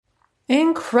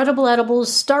Incredible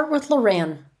edibles start with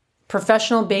Loran.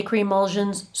 Professional bakery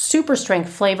emulsions, super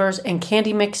strength flavors, and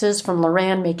candy mixes from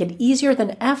Loran make it easier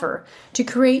than ever to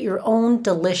create your own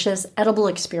delicious edible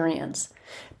experience.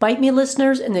 Bite Me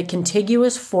listeners in the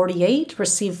contiguous 48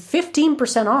 receive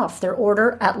 15% off their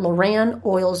order at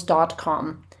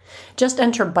loranoils.com. Just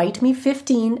enter Bite Me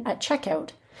 15 at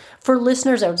checkout. For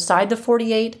listeners outside the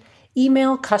 48,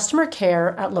 email customer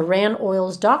care at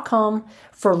loranoils.com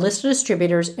for list of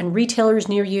distributors and retailers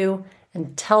near you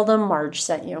and tell them Marge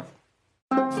sent you.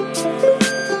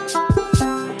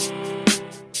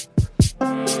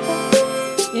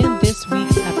 In this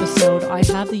week's episode, I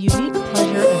have the unique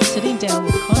pleasure of sitting down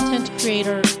with content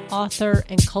creator, author,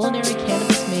 and culinary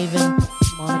cannabis maven,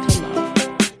 Monica Love.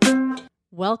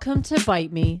 Welcome to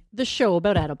Bite Me, the show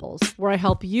about edibles, where I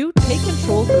help you take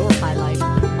control of your high life.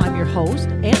 I'm your host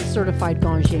and certified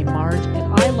Ganger Marge,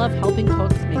 and I love helping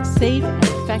cooks make safe and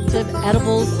effective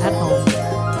edibles at home.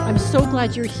 I'm so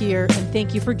glad you're here, and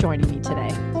thank you for joining me today.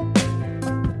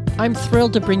 I'm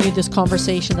thrilled to bring you this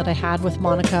conversation that I had with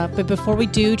Monica, but before we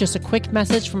do, just a quick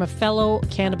message from a fellow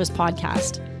cannabis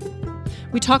podcast.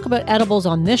 We talk about edibles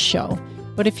on this show,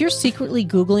 but if you're secretly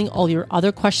Googling all your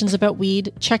other questions about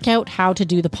weed, check out How to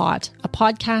Do the Pot, a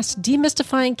podcast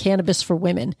demystifying cannabis for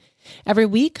women. Every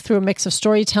week, through a mix of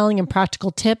storytelling and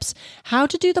practical tips, How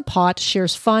to Do the Pot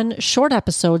shares fun, short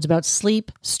episodes about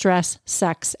sleep, stress,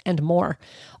 sex, and more,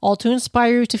 all to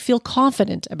inspire you to feel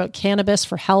confident about cannabis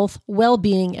for health,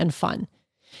 well-being, and fun.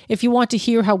 If you want to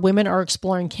hear how women are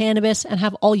exploring cannabis and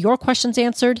have all your questions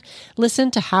answered,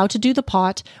 listen to How to Do the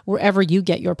Pot wherever you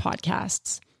get your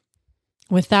podcasts.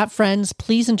 With that, friends,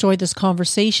 please enjoy this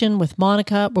conversation with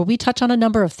Monica, where we touch on a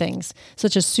number of things,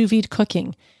 such as sous vide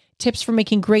cooking, tips for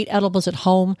making great edibles at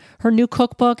home, her new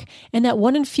cookbook, and that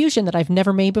one infusion that I've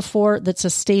never made before that's a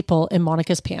staple in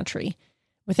Monica's pantry.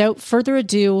 Without further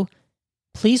ado,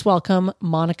 please welcome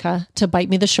Monica to Bite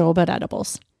Me, the show about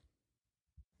edibles.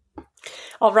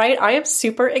 All right, I am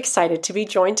super excited to be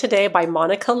joined today by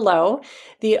Monica Lowe,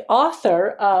 the author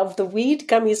of the Weed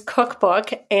Gummies Cookbook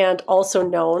and also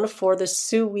known for the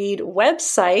Sous Weed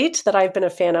website that I've been a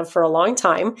fan of for a long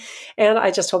time. And I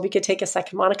just hope you could take a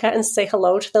second, Monica, and say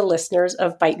hello to the listeners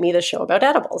of Bite Me, the show about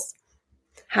edibles.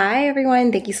 Hi,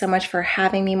 everyone. Thank you so much for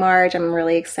having me, Marge. I'm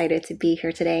really excited to be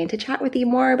here today and to chat with you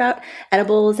more about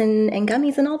edibles and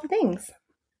gummies and all the things.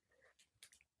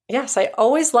 Yes, I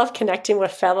always love connecting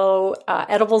with fellow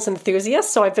edibles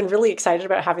enthusiasts, so I've been really excited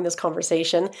about having this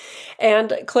conversation.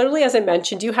 And clearly, as I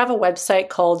mentioned, you have a website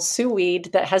called Sous Weed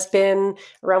that has been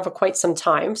around for quite some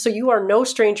time, so you are no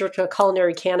stranger to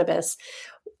culinary cannabis.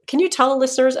 Can you tell the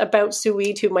listeners about Sous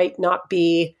Weed who might not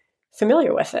be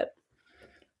familiar with it?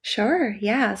 Sure.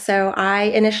 Yeah. So I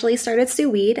initially started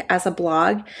Sous Weed as a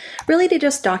blog, really to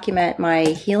just document my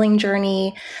healing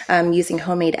journey using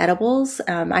homemade edibles.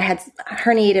 I had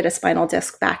herniated a spinal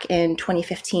disc back in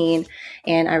 2015,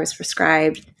 and I was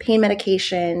prescribed pain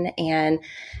medication, and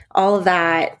all of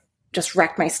that just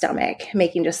wrecked my stomach,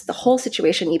 making just the whole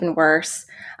situation even worse.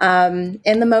 And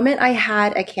the moment I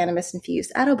had a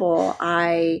cannabis-infused edible,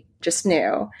 I just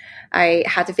knew I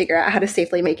had to figure out how to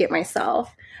safely make it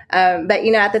myself. But,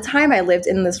 at the time I lived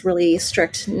in this really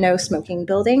strict no smoking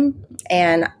building,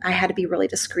 and I had to be really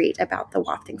discreet about the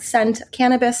wafting scent of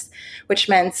cannabis, which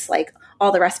meant like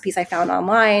all the recipes I found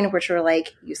online, which were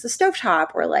like use the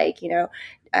stovetop or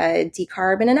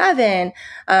decarb in an oven.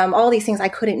 All these things I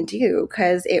couldn't do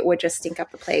because it would just stink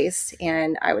up the place.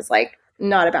 And I was like,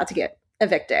 not about to get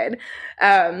evicted.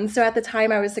 So at the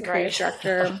time I was the creative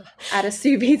director at a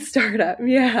sous vide startup.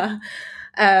 Yeah.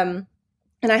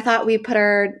 And I thought we put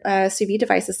our sous vide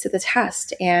devices to the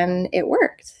test, and it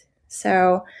worked.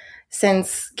 So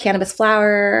since cannabis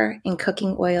flower and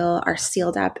cooking oil are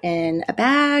sealed up in a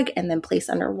bag and then placed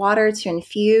under water to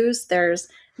infuse, there's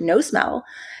no smell.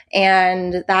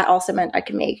 And that also meant I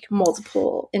could make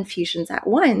multiple infusions at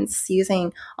once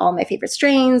using all my favorite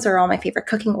strains or all my favorite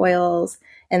cooking oils.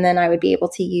 And then I would be able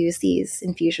to use these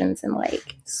infusions in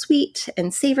like sweet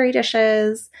and savory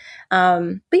dishes.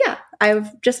 But yeah,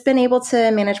 I've just been able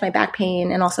to manage my back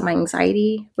pain and also my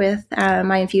anxiety with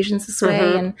my infusions this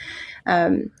way.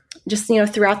 And just,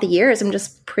 throughout the years, I'm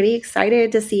just pretty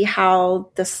excited to see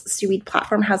how this Sous Weed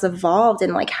platform has evolved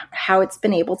and like how it's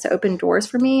been able to open doors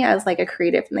for me as like a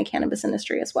creative in the cannabis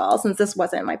industry as well, since this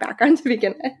wasn't my background to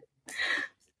begin with.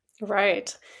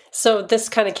 Right. So this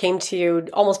kind of came to you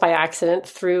almost by accident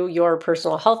through your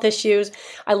personal health issues.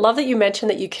 I love that you mentioned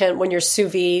that you can, when you're sous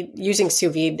vide, using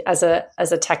sous vide as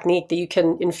a technique, that you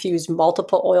can infuse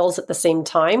multiple oils at the same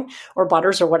time, or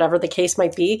butters, or whatever the case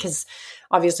might be. Because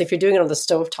obviously, if you're doing it on the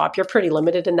stovetop, you're pretty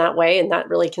limited in that way, and that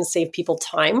really can save people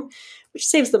time. which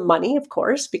saves them money, of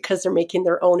course, because they're making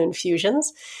their own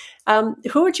infusions.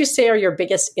 Who would you say are your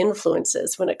biggest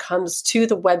influences when it comes to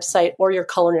the website or your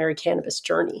culinary cannabis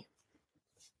journey?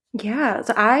 Yeah,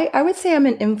 so I would say I'm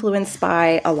influenced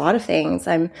by a lot of things.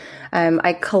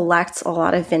 I collect a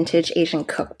lot of vintage Asian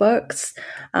cookbooks.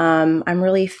 I'm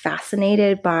really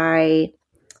fascinated by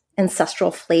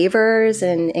ancestral flavors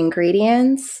and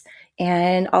ingredients,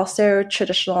 and also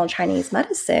traditional Chinese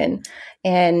medicine,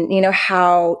 and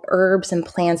how herbs and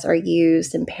plants are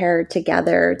used and paired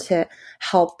together to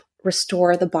help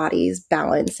restore the body's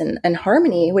balance and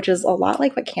harmony, which is a lot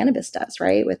like what cannabis does,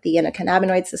 right? With the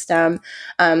endocannabinoid system.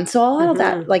 So a lot of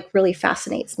that really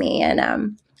fascinates me. And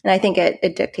I think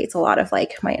it dictates a lot of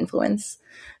my influences.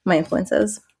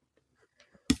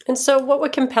 And so what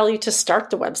would compel you to start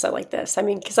the website like this? I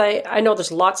mean, because I know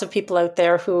there's lots of people out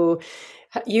there who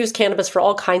use cannabis for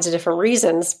all kinds of different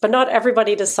reasons, but not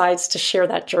everybody decides to share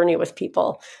that journey with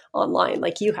people online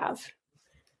like you have.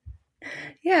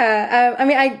 Yeah,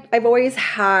 I've always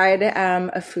had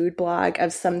a food blog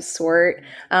of some sort.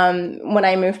 When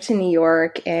I moved to New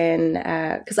York, and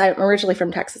because I'm originally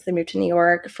from Texas, I moved to New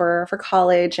York for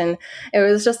college, and it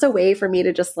was just a way for me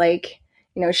to just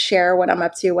share what I'm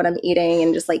up to, what I'm eating,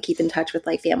 and just keep in touch with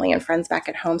family and friends back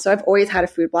at home. So I've always had a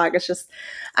food blog. It's just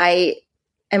I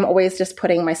am always just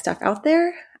putting my stuff out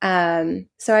there.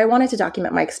 So I wanted to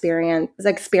document my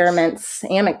experiments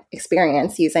and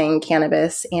experience using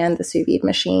cannabis and the sous vide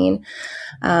machine,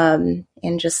 and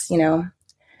just,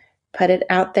 put it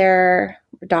out there,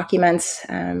 document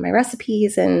my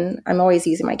recipes, and I'm always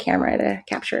using my camera to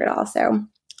capture it all. So.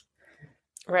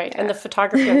 Right. And the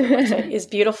photography on your website is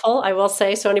beautiful, I will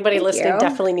say. So anybody listening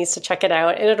definitely needs to check it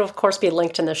out. And it'll, of course, be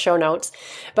linked in the show notes.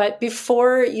 But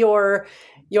before your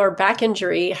back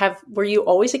injury, were you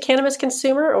always a cannabis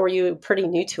consumer, or were you pretty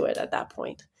new to it at that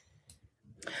point?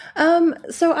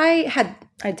 So I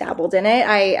dabbled in it.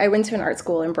 I went to an art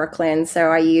school in Brooklyn,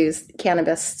 so I used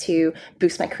cannabis to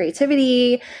boost my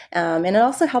creativity. And it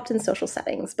also helped in social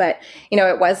settings, but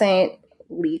it wasn't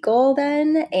legal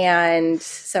then. And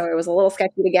so it was a little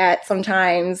sketchy to get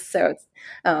sometimes. So it's,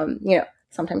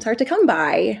 sometimes hard to come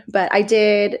by, but I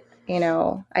did,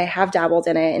 I have dabbled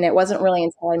in it, and it wasn't really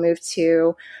until I moved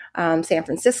to San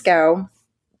Francisco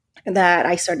that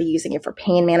I started using it for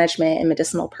pain management and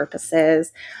medicinal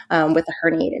purposes with a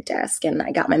herniated disc. And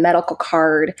I got my medical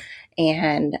card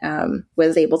and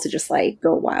was able to just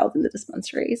go wild in the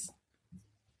dispensaries.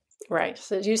 Right.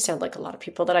 So you sound like a lot of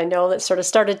people that I know that sort of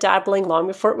started dabbling long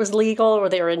before it was legal, or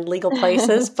they were in legal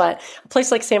places. But a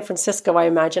place like San Francisco, I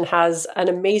imagine, has an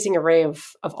amazing array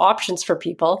of options for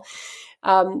people.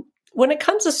 When it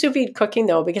comes to sous vide cooking,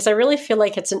 though, because I really feel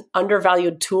like it's an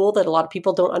undervalued tool that a lot of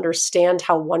people don't understand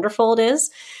how wonderful it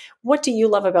is. What do you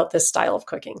love about this style of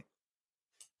cooking?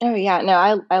 Oh, yeah. No,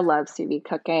 I love sous vide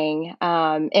cooking.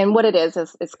 And what it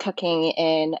is cooking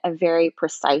in a very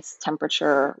precise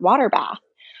temperature water bath.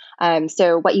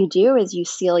 So what you do is you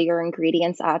seal your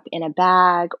ingredients up in a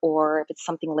bag, or if it's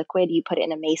something liquid, you put it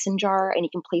in a mason jar, and you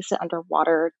can place it under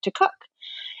water to cook.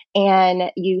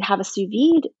 And you have a sous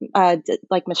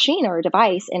vide machine or a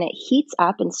device, and it heats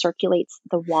up and circulates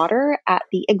the water at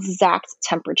the exact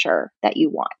temperature that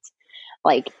you want,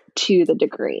 to the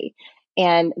degree.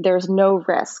 And there's no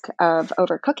risk of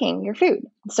overcooking your food.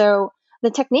 So the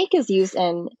technique is used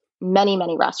in many,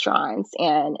 many restaurants,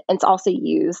 and it's also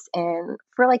used for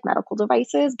medical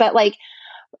devices, but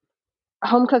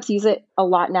home cooks use it a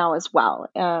lot now as well.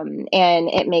 And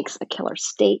it makes a killer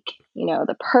steak,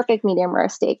 the perfect medium rare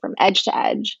steak from edge to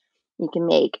edge. You can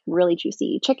make really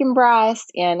juicy chicken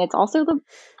breast, and it's also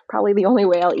probably the only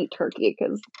way I'll eat turkey,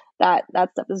 because that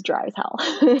stuff is dry as hell.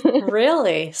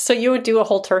 Really? So you would do a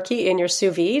whole turkey in your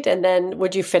sous vide, and then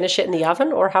would you finish it in the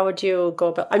oven, or how would you go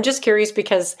about? I'm just curious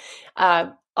because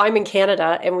I'm in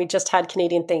Canada, and we just had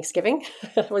Canadian Thanksgiving.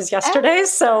 It was yesterday.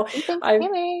 So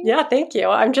thank you.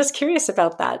 I'm just curious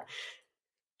about that.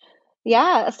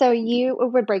 Yeah. So you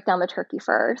would break down the turkey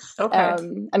first. Okay.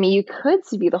 You could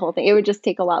sous vide the whole thing. It would just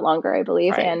take a lot longer, I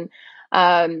believe. Right.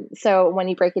 And so when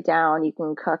you break it down, you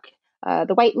can cook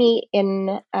the white meat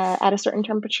at a certain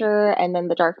temperature, and then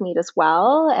the dark meat as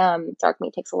well. Dark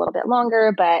meat takes a little bit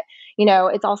longer, but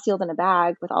it's all sealed in a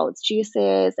bag with all its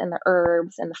juices and the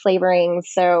herbs and the flavorings.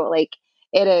 So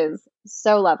it is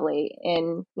so lovely.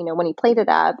 And when you plate it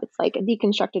up, it's like a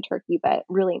deconstructed turkey, but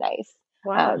really nice.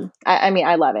 Wow.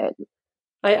 I love it.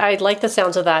 I like the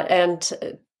sounds of that.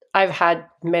 And I've had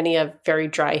many a very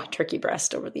dry turkey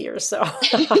breast over the years. So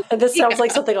this sounds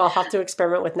like something I'll have to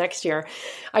experiment with next year.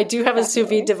 I do have a sous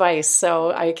vide device,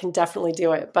 so I can definitely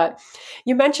do it. But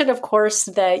you mentioned, of course,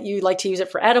 that you like to use it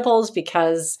for edibles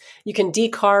because you can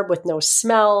decarb with no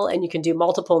smell, and you can do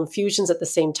multiple infusions at the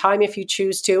same time if you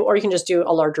choose to, or you can just do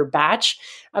a larger batch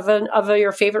of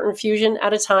your favorite infusion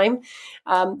at a time.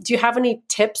 Do you have any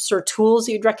tips or tools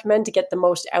you'd recommend to get the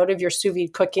most out of your sous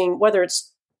vide cooking, whether it's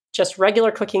just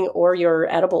regular cooking or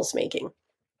your edibles making?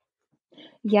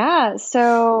 Yeah.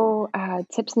 So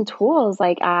tips and tools,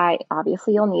 like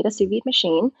obviously you'll need a sous vide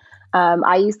machine.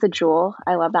 I use the Joule.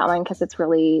 I love that one because it's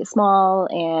really small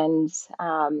and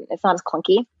it's not as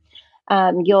clunky.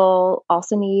 You'll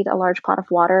also need a large pot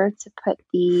of water to put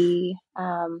the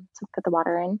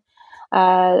water in.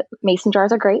 Mason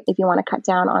jars are great if you want to cut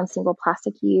down on single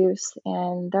plastic use,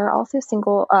 and there are also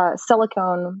single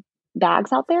silicone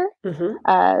bags out there.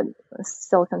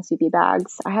 Silicone sous vide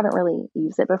bags. I haven't really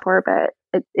used it before,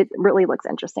 but it really looks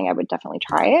interesting. I would definitely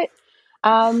try it.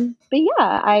 But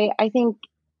yeah, I think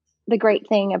the great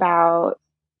thing about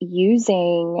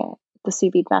using the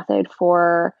sous vide method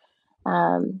for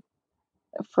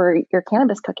your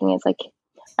cannabis cooking is, like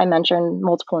I mentioned,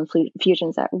 multiple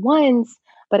infusions at once,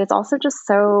 but it's also just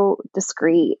so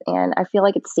discreet, and I feel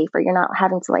like it's safer. You're not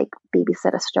having to like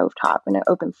babysit a stovetop in an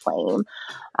open flame.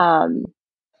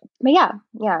 But yeah,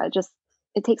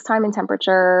 it takes time and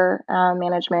temperature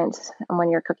management when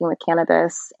you're cooking with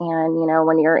cannabis, and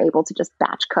when you're able to just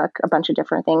batch cook a bunch of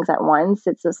different things at once,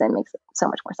 it makes so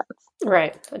much more sense.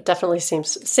 Right. It definitely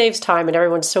saves time, and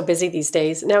everyone's so busy these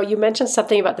days. Now, you mentioned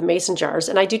something about the mason jars,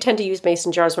 and I do tend to use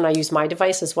mason jars when I use my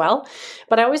device as well,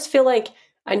 but I always feel like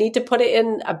I need to put it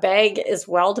in a bag as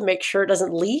well to make sure it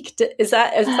doesn't leak. Is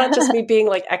that just me being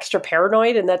like extra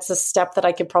paranoid, and that's a step that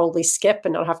I could probably skip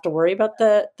and not have to worry about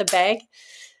the bag?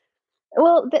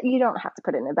 Well, you don't have to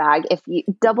put it in a bag. If you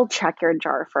double check your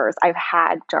jar first. I've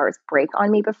had jars break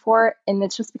on me before, and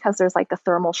it's just because there's like the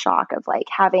thermal shock of like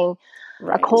having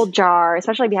a cold jar,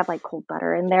 especially if you have like cold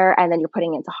butter in there and then you're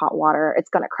putting it into hot water, it's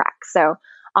going to crack. So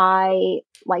I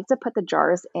like to put the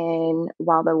jars in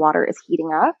while the water is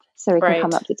heating up so it can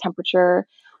come up to temperature.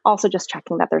 Also just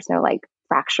checking that there's no like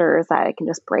fractures that it can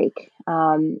just break.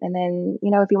 And then,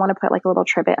 if you want to put like a little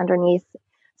trivet underneath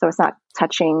so it's not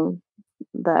touching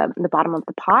the bottom of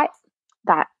the pot,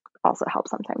 that also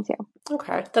helps sometimes too.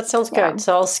 Okay, that sounds good.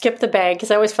 So I'll skip the bag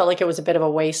because I always felt like it was a bit of a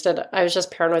waste, and I was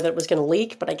just paranoid that it was going to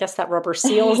leak, but I guess that rubber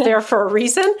seal is there for a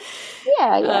reason.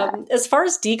 Yeah. As far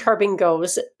as decarbing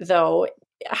goes, though,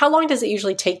 how long does it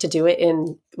usually take to do it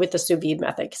with the sous vide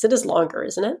method? Because it is longer,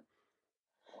 isn't it?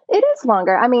 It is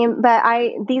longer. I mean, but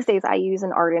these days I use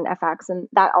an Ardent FX, and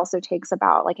that also takes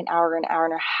about like an hour and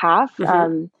a half.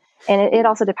 And it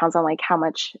also depends on like how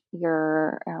much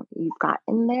you've got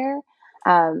in there.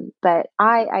 But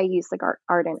I use the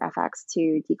Ardent FX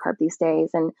to decarb these days.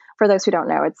 And for those who don't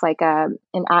know, it's like an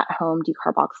at-home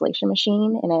decarboxylation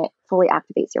machine, and it fully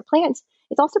activates your plants.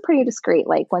 It's also pretty discreet.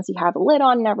 Like once you have a lid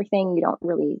on and everything, you don't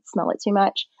really smell it too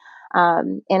much.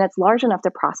 And it's large enough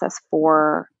to process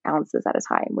 4 ounces at a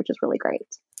time, which is really great.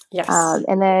 Yes.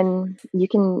 And then you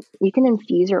can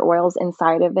infuse your oils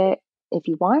inside of it if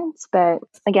you want. But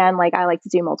again, like I like to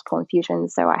do multiple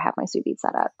infusions, so I have my sous vide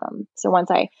set up. So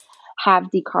once I have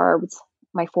decarbed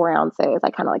my 4 ounces, I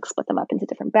kind of like split them up into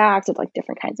different bags with like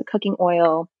different kinds of cooking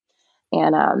oil,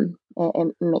 and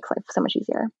it makes life so much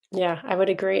easier. Yeah, I would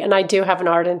agree. And I do have an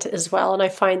Ardent as well, and I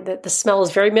find that the smell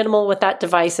is very minimal with that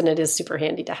device, and it is super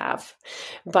handy to have.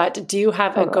 But do you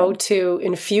have a go-to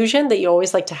infusion that you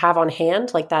always like to have on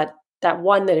hand, like that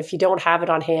one that if you don't have it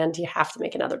on hand, you have to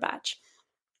make another batch?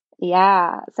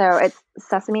 Yeah, so it's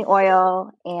sesame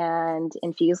oil and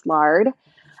infused lard.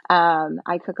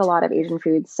 I cook a lot of Asian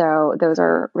foods, so those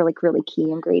are really, really key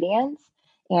ingredients.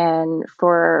 And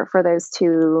for those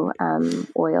 2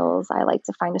 oils, I like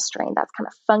to find a strain that's kind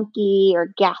of funky or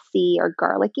gassy or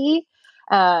garlicky,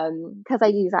 because I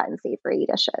use that in savory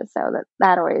dishes. So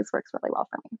that always works really well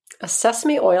for me. A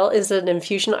sesame oil is an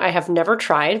infusion I have never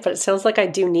tried, but it sounds like I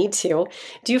do need to.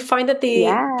 Do you find that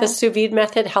the sous vide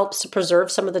method helps to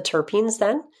preserve some of the terpenes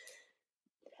then?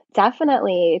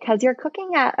 Definitely, because you're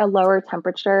cooking at a lower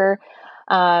temperature.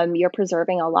 You're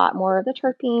preserving a lot more of the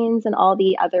terpenes and all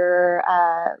the other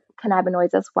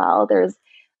cannabinoids as well. There's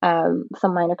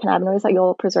some minor cannabinoids that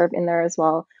you'll preserve in there as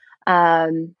well.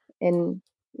 And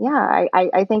yeah,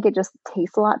 I think it just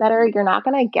tastes a lot better. You're not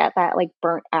going to get that like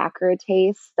burnt acrid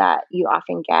taste that you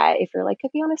often get if you're like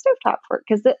cooking on a stovetop,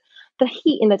 because the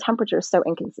heat and the temperature is so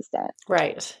inconsistent.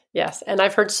 Right. Yes. And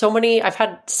I've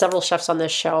had several chefs on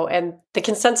this show, and the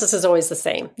consensus is always the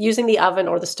same. Using the oven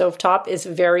or the stovetop is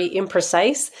very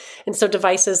imprecise. And so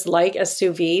devices like a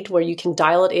sous vide, where you can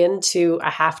dial it into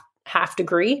a half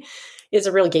degree, is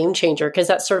a real game changer, because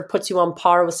that sort of puts you on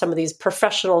par with some of these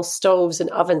professional stoves and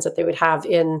ovens that they would have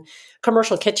in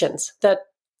commercial kitchens that,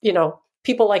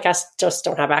 people like us just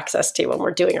don't have access to when we're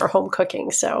doing our home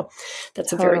cooking. So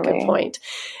that's a very good point.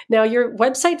 Now, your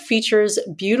website features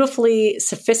beautifully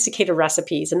sophisticated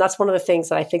recipes, and that's one of the things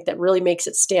that I think that really makes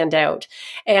it stand out.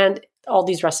 And all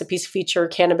these recipes feature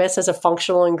cannabis as a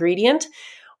functional ingredient.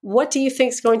 What do you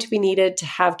think is going to be needed to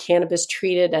have cannabis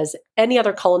treated as any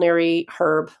other culinary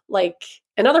herb, like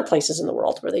in other places in the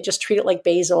world where they just treat it like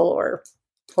basil or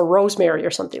rosemary or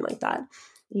something like that?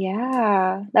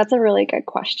 Yeah, that's a really good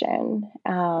question.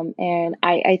 And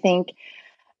I think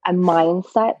a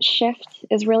mindset shift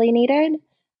is really needed.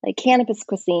 Like, cannabis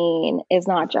cuisine is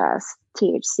not just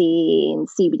THC and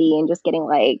CBD and just getting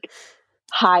like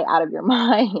high out of your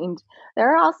mind.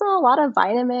 There are also a lot of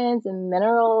vitamins and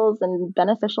minerals and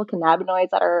beneficial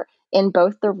cannabinoids that are in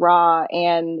both the raw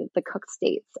and the cooked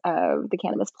states of the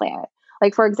cannabis plant.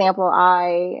 Like, for example,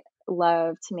 I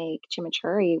love to make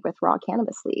chimichurri with raw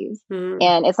cannabis leaves.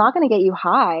 And it's not going to get you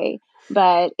high,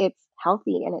 but it's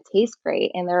healthy and it tastes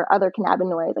great. And there are other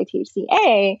cannabinoids like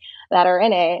THCA that are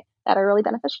in it that are really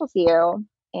beneficial to you.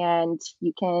 And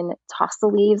you can toss the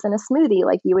leaves in a smoothie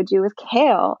like you would do with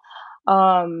kale.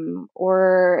 Sometimes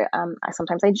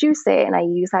I juice it, and I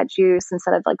use that juice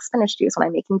instead of like spinach juice when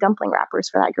I'm making dumpling wrappers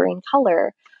for that green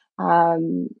color.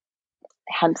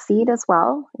 Hemp seed as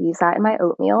well. I use that in my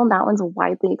oatmeal, and that one's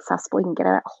widely accessible. You can get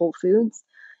it at Whole Foods.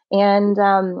 And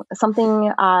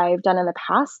something I've done in the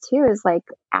past too is, like,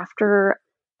 after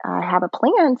I have a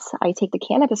plant, I take the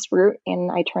cannabis root and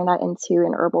I turn that into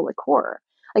an herbal liqueur.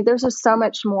 Like, there's just so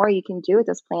much more you can do with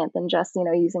this plant than just,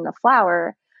 using the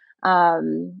flower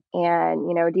and,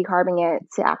 decarbing it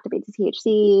to activate the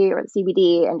THC or the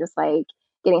CBD and just like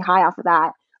getting high off of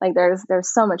that. Like,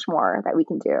 there's so much more that we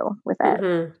can do with it.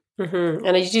 Mm-hmm. Mm-hmm.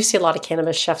 And I do see a lot of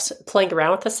cannabis chefs playing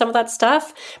around with some of that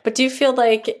stuff. But do you feel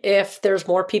like if there's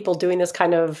more people doing this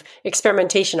kind of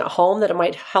experimentation at home, that it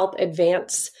might help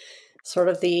advance sort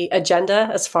of the agenda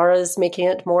as far as making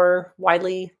it more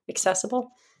widely accessible?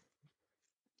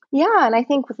 Yeah, and I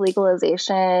think with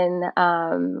legalization,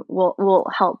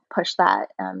 will help push that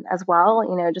as well.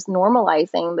 Just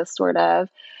normalizing this sort of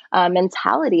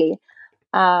mentality.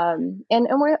 And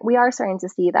we are starting to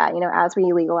see that, as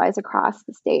we legalize across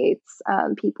the states,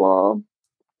 people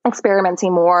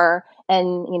experimenting more.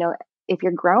 And, if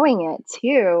you're growing it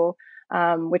too,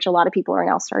 which a lot of people are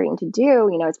now starting to do,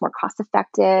 it's more cost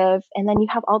effective. And then you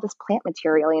have all this plant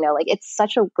material, like, it's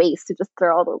such a waste to just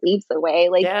throw all the leaves away.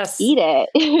 Like, yes. Eat it.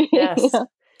 Yes.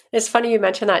 It's funny you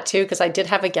mention that too, because I did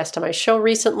have a guest on my show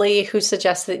recently who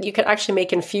suggested that you could actually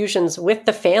make infusions with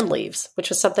the fan leaves, which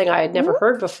was something I had never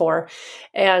heard before.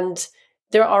 And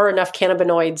there are enough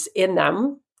cannabinoids in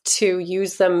them to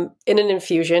use them in an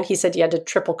infusion. He said you had to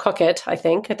triple cook it, I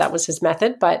think. That was his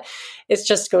method. But it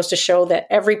just goes to show that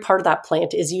every part of that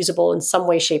plant is usable in some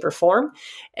way, shape, or form.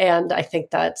 And I think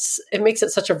it makes it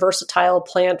such a versatile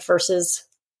plant versus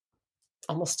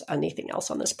almost anything else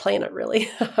on this planet, really,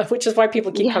 which is why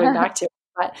people keep coming back to it.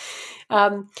 But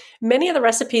many of the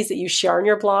recipes that you share on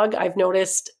your blog, I've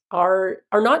noticed, are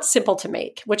not simple to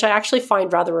make, which I actually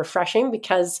find rather refreshing,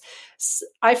 because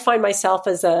I find myself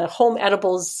as a home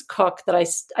edibles cook that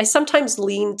I sometimes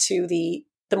lean to the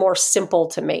more simple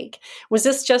to make. Was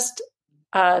this just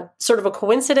sort of a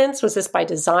coincidence? Was this by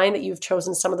design that you've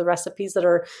chosen some of the recipes that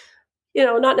are,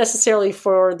 not necessarily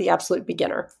for the absolute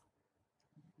beginner?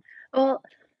 Well,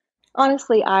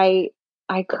 honestly, I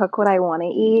cook what I want to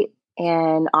eat,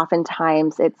 and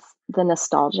oftentimes it's the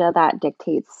nostalgia that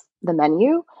dictates the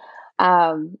menu.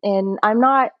 And I'm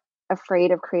not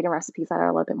afraid of creating recipes that are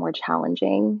a little bit more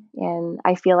challenging. And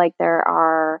I feel like there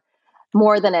are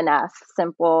more than enough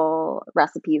simple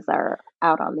recipes that are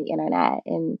out on the internet.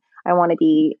 And I want to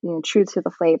be true to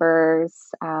the flavors,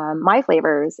 my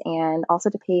flavors, and also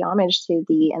to pay homage to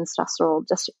the ancestral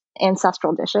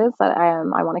dishes that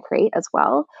I want to create as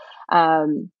well.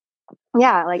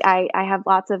 Like I have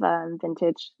lots of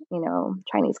vintage,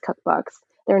 Chinese cookbooks.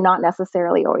 They're not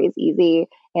necessarily always easy,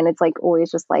 and it's like always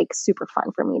just like super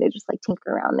fun for me to just like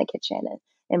tinker around in the kitchen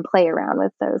and play around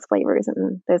with those flavors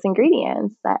and those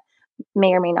ingredients that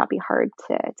may or may not be hard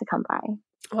to come by.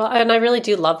 Well, and I really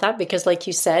do love that, because like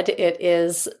you said,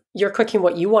 you're cooking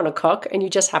what you want to cook, and you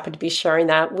just happen to be sharing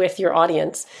that with your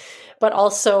audience. But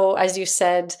also, as you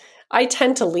said, I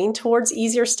tend to lean towards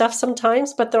easier stuff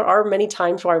sometimes, but there are many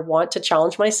times where I want to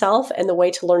challenge myself. And the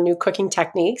way to learn new cooking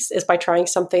techniques is by trying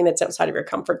something that's outside of your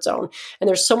comfort zone. And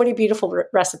there's so many beautiful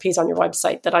recipes on your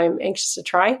website that I'm anxious to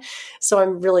try. So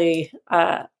I'm really,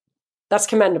 that's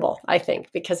commendable, I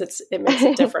think, because it makes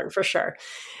it different for sure.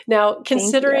 Now,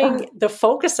 considering the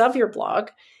focus of your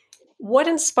blog, what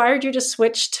inspired you to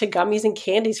switch to gummies and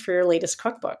candies for your latest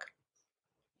cookbook?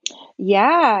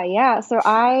 Yeah. So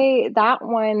that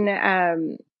one,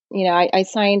 I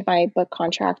signed my book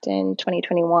contract in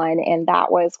 2021, and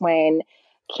that was when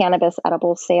cannabis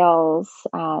edible sales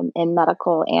in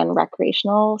medical and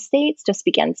recreational states just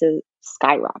began to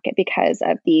skyrocket because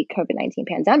of the COVID-19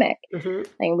 pandemic.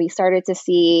 And we started to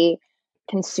see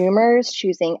consumers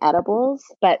choosing edibles,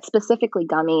 but specifically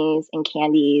gummies and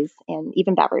candies and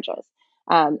even beverages.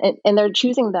 And they're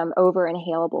choosing them over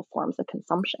inhalable forms of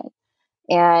consumption.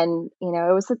 And,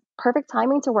 it was the perfect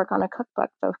timing to work on a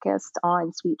cookbook focused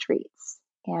on sweet treats.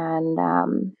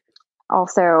 And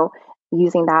also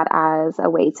using that as a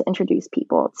way to introduce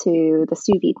people to the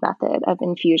sous vide method of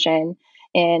infusion.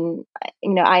 And,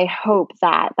 I hope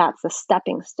that that's a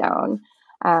stepping stone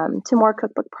to more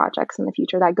cookbook projects in the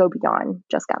future that go beyond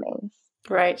just gummies.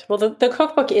 Right. Well, the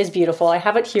cookbook is beautiful. I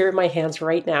have it here in my hands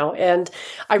right now. And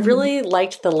I really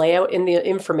liked the layout in the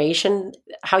information,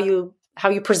 how you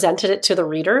presented it to the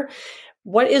reader.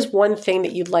 What is one thing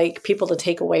that you'd like people to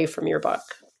take away from your book?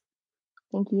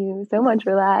 Thank you so much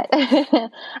for that.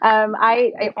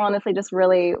 I honestly just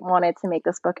really wanted to make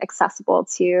this book accessible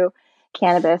to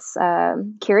cannabis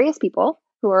curious people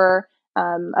who are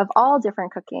of all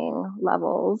different cooking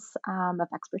levels of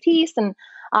expertise. And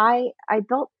I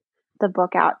built the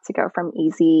book out to go from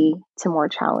easy to more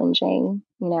challenging.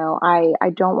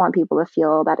 I don't want people to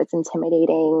feel that it's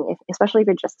intimidating, especially if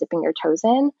you're just dipping your toes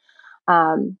in.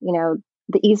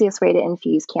 The easiest way to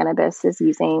infuse cannabis is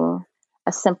using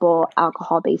a simple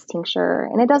alcohol-based tincture,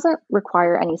 and it doesn't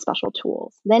require any special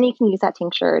tools. Then you can use that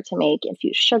tincture to make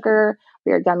infused sugar for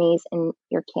your gummies and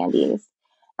your candies.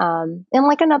 And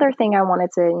like another thing I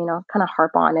wanted to, kind of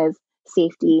harp on is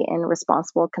safety and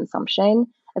responsible consumption.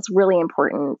 It's really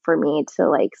important for me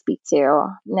to speak to.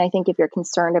 And I think if you're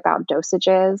concerned about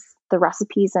dosages, the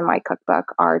recipes in my cookbook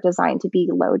are designed to be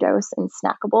low dose and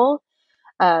snackable.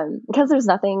 Because there's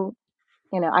nothing,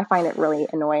 I find it really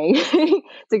annoying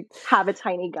to have a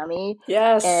tiny gummy.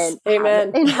 Yes. And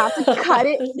Amen. And have to cut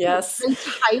it yes. in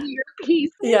tinier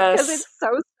pieces. Yes. Because it's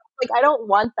so, I don't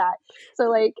want that.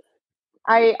 So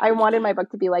I wanted my book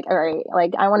to be all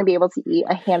right, I want to be able to eat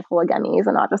a handful of gummies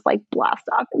and not just blast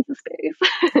off into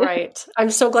space. Right.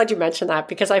 I'm so glad you mentioned that,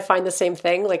 because I find the same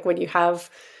thing. When you have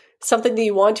something that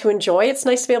you want to enjoy, it's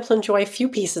nice to be able to enjoy a few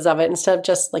pieces of it instead of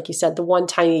just, like you said, the one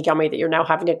tiny gummy that you're now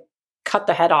having to cut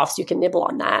the head off so you can nibble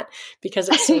on that because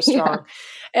it's so strong.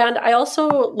 And I also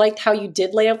liked how you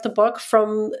did lay out the book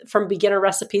from beginner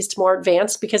recipes to more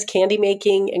advanced, because candy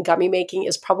making and gummy making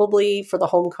is probably, for the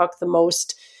home cook, the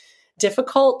most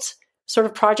difficult sort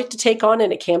of project to take on,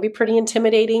 and it can be pretty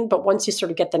intimidating. But once you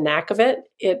sort of get the knack of it,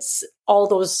 it's all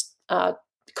those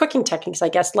cooking techniques, I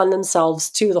guess, lend themselves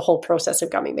to the whole process of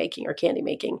gummy making or candy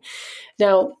making.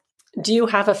 Now, do you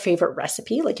have a favorite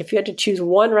recipe? If you had to choose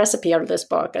one recipe out of this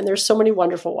book, and there's so many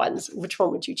wonderful ones, which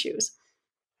one would you choose?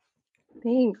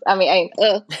 Thanks. I mean,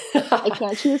 I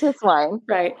can't choose this one.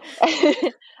 Right.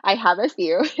 I have a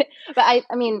few, but I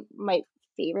mean, my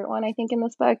favorite one, I think, in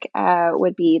this book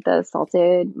would be the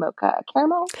salted mocha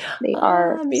caramel. They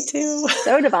are me too.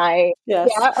 So divine. Yes.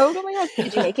 Yeah. Oh my gosh.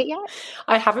 Did you make it yet?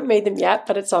 I haven't made them yet,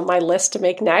 but it's on my list to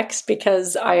make next,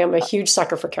 because I am a huge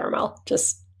sucker for caramel,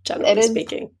 just generally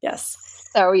speaking. Yes.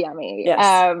 So yummy.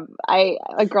 Yes.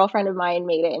 A girlfriend of mine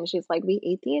made it, and she's like, we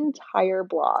ate the entire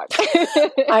block.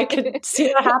 I could see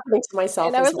that happening to myself.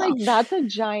 And I was like, that's a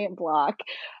giant block.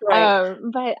 Right.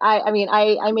 But I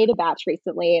made a batch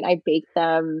recently, and I baked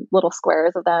them, little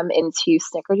squares of them, into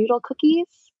snickerdoodle cookies.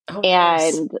 Oh,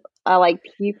 and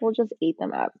people just ate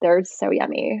them up. They're so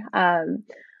yummy.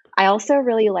 I also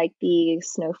really like the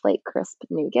snowflake crisp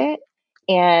nougat.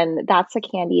 And that's a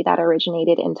candy that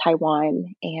originated in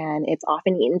Taiwan, and it's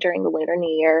often eaten during the Lunar New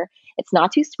Year. It's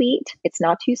not too sweet. It's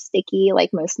not too sticky like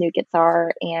most nougats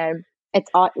are. And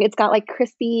it's got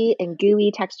crispy and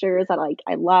gooey textures that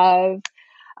I love.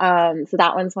 So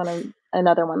that one's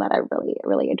another one that I really,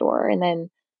 really adore. And then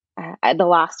the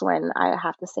last one I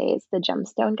have to say is the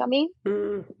gemstone gummy.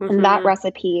 Mm-hmm. And that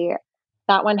recipe,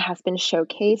 that one has been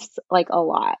showcased a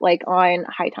lot, on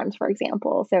High Times, for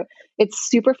example. So it's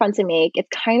super fun to make. It's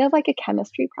kind of like a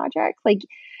chemistry project.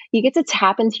 You get to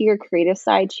tap into your creative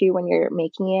side too when you're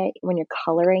making it, when you're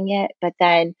coloring it. But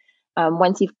then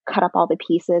once you've cut up all the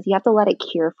pieces, you have to let it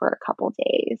cure for a couple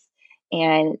days.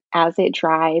 And as it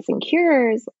dries and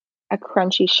cures, a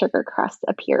crunchy sugar crust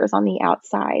appears on the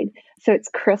outside. So it's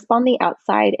crisp on the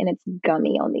outside and it's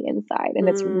gummy on the inside. And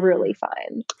it's really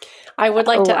fun. I would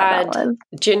like to add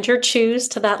ginger chews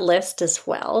to that list as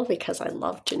well, because I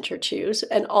love ginger chews.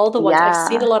 And all the ones, I've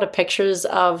seen a lot of pictures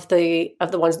of the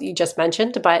ones that you just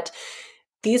mentioned, but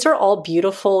these are all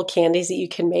beautiful candies that you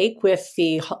can make with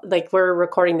we're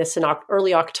recording this in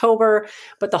early October,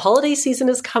 but the holiday season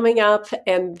is coming up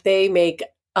and they make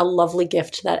a lovely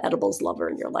gift to that edibles lover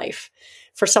in your life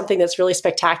for something that's really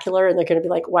spectacular. And they're going to be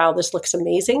like, wow, this looks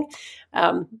amazing.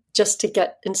 Just to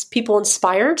get people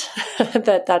inspired,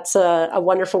 that's a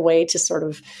wonderful way to sort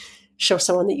of show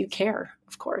someone that you care,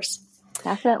 of course.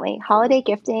 Definitely. Holiday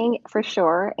gifting for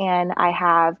sure. And I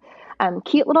have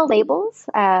cute little labels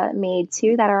made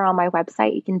too that are on my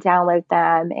website. You can download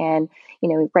them and,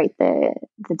 write the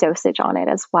dosage on it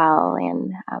as well.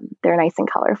 And they're nice and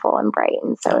colorful and bright.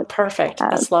 And so perfect.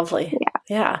 That's lovely.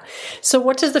 Yeah. So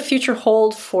what does the future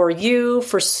hold for you,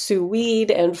 for Sue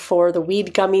Weed, and for the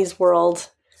weed gummies world?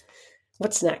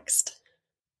 What's next?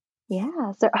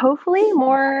 Yeah. So hopefully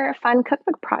more fun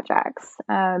cookbook projects.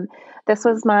 This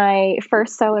was my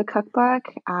first solo cookbook.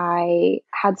 I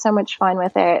had so much fun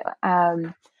with it.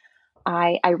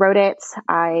 I wrote it,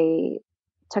 I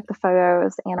took the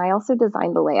photos, and I also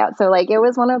designed the layout. So it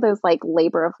was one of those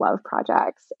labor of love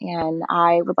projects, and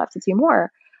I would love to do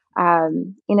more.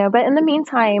 But in the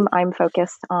meantime, I'm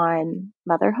focused on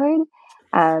motherhood.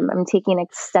 I'm taking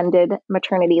extended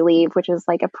maternity leave, which is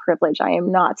a privilege I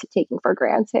am not taking for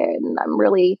granted. And I'm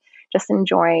really just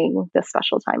enjoying this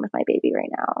special time with my baby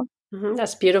right now. Mm-hmm.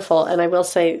 That's beautiful. And I will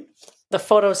say the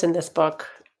photos in this book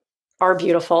are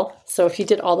beautiful. So if you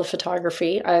did all the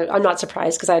photography, I'm not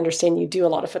surprised because I understand you do a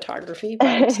lot of photography,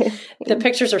 but the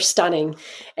pictures are stunning.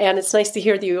 And it's nice to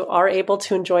hear that you are able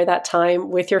to enjoy that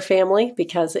time with your family,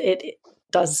 because it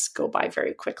does go by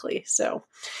very quickly. So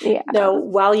now,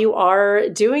 while you are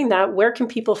doing that, where can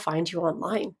people find you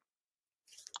online?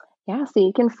 Yeah, so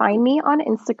you can find me on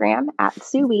Instagram at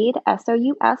Sueweed,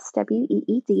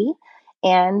 SOUSWEED,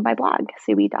 and my blog,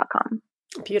 sueweed.com.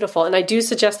 Beautiful. And I do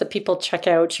suggest that people check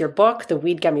out your book, The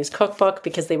Weed Gummies Cookbook,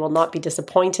 because they will not be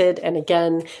disappointed. And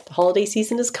again, the holiday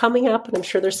season is coming up, and I'm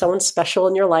sure there's someone special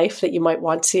in your life that you might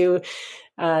want to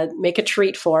make a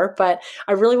treat for. But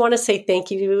I really want to say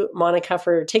thank you, Monica,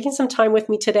 for taking some time with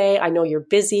me today. I know you're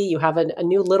busy. You have a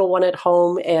new little one at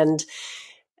home, and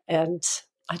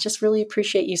I just really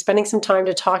appreciate you spending some time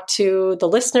to talk to the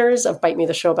listeners of Bite Me,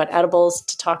 the show about edibles,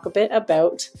 to talk a bit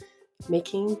about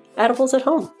making edibles at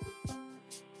home.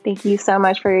 Thank you so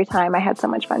much for your time. I had so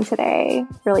much fun today.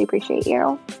 Really appreciate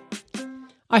you.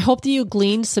 I hope that you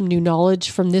gleaned some new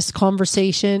knowledge from this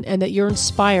conversation and that you're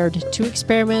inspired to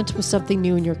experiment with something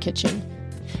new in your kitchen.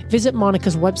 Visit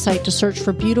Monica's website to search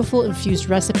for beautiful infused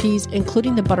recipes,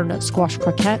 including the butternut squash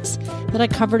croquettes that I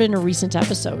covered in a recent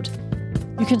episode.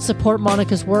 You can support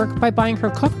Monica's work by buying her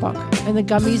cookbook, and the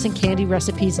gummies and candy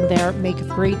recipes in there make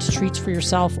great treats for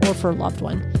yourself or for a loved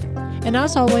one. And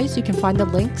as always, you can find the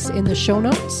links in the show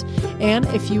notes. And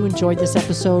if you enjoyed this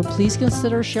episode, please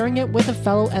consider sharing it with a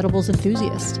fellow edibles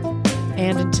enthusiast.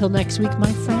 And until next week,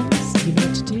 my friends, you know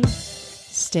what to do.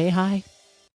 Stay high.